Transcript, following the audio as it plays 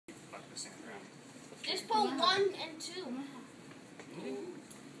Just put 1 and 2.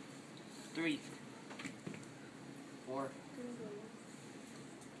 3, 4,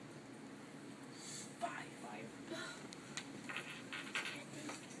 5,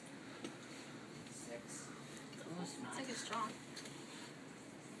 6. It's like it's strong.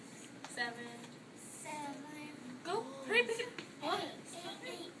 7. Go. Hurry, pick it. What?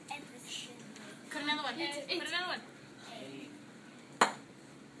 Cut another one. 8. Put another one. 8.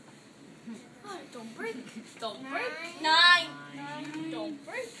 Oh, don't break. Don't break. 9. Don't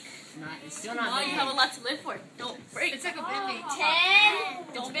break. It's still not No, bending. you have a lot to live for. Don't break. It's like a bending. 10.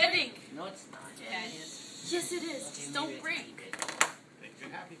 Don't bending. No, it's not. Yeah, it is. Yes, it is. Just don't break. Make you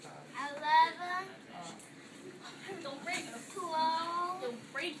happy, Bob. 11. Don't break. 12.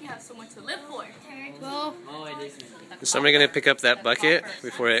 Don't break. You have so much to live for. 13. Oh, it is. Is somebody going to pick up that bucket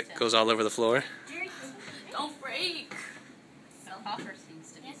before it goes all over the floor? Don't break. Hopper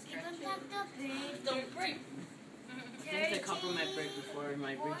seems to be stretched. Don't break. I think the couple might break before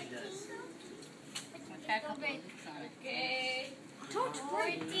my bridge does. Don't break. Okay. Don't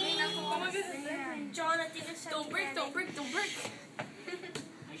break. 14. Oh my goodness. John, I think it's Don't break. Don't break. Don't break. I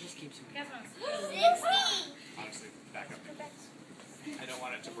just keep some. 16. Honestly, back up. I don't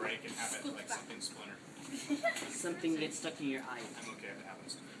want it to break and have it like something splinter. Something gets stuck in your eye. I'm okay if it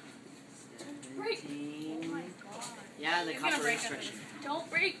happens. 17. Yeah, the It's gonna copper break is stretching. Don't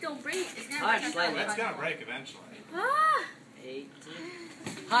break. Don't break. It's gonna Hush, break. slightly. It's gonna break eventually. Ah. 18.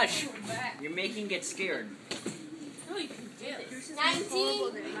 Hush! You're making it scared. No, you can do this.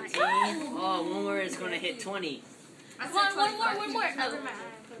 19. 19. Oh, one more is going to hit 20. Come on, one more.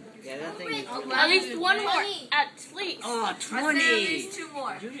 Yeah, that thing is. At least one more. At least. Oh, 20! At least 2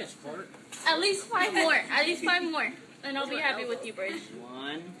 more. Did you just fart? At least 5 more. At least 5 more. And I'll be happy with you, Bridge.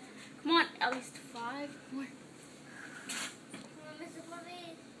 1. Come on, at least 5 more.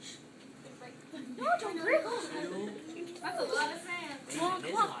 No, don't break. 2. That's a lot of sand. Come on,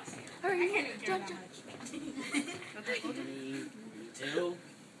 come on. Hurry, jump. 22. Come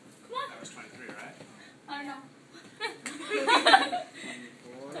on. That was 23, right? I don't know.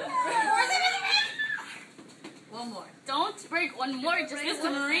 24. One more. Don't break one more. Just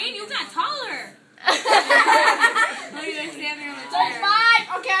Mr. Marine, you got taller. Look at her standing on the So chair.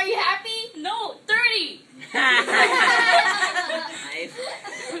 5. Okay, are you happy? No, 30.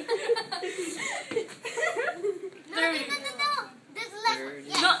 30. No. There's less. 30.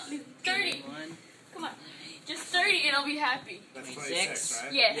 Yeah. No, 30. 1. Come on. Just 30 and I'll be happy. That's 26, 26,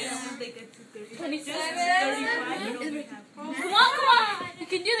 right? Yes. 27. 35. Come Come on. You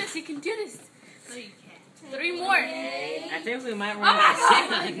can do this. You can do this. No, you can't. 3 more. I think we might run out of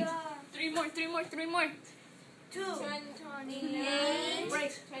sand. 3 more. 3 more. 3 more. 2. 28.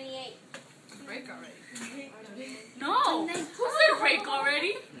 Break. 28. Break already. No. Who said break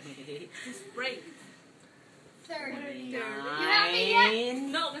already? Just break. 30.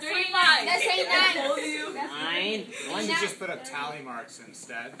 9. No, 35. Let's say 9. 9. Why don't you just put up tally marks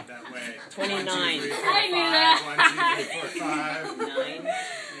instead? That way. 29. 1, 2, 3, 4, I knew that. 5. 1, 2, 3, 4, 5. 9.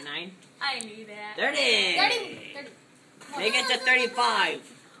 9. I knew that. 30. 30. Make it to 35.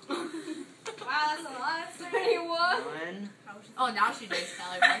 Wow, that's a lot of sand. 31. 1. Oh, now she does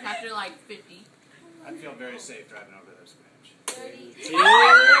tally mark after like 50. I feel very safe driving over this bridge. 2.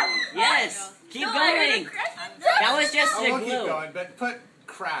 Yes. Keep going. That was just I the will keep glue. going, but put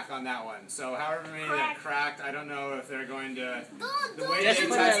crack on that one. So however many that cracked, I don't know if they're going to. The way Just they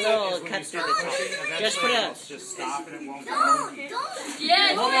put test a it little is when you cut start through the pushing, top. eventually Just put a- it'll just stop and it won't go. Don't.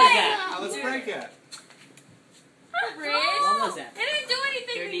 Yes. What was that? Let's break it. Bridge. What was that? It didn't do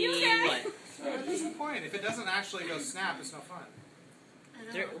anything to 30 you guys. what? What's the point? If it doesn't actually go snap, it's no fun.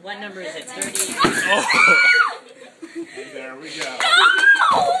 What number is it? 30. Oh. And there we go.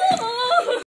 No!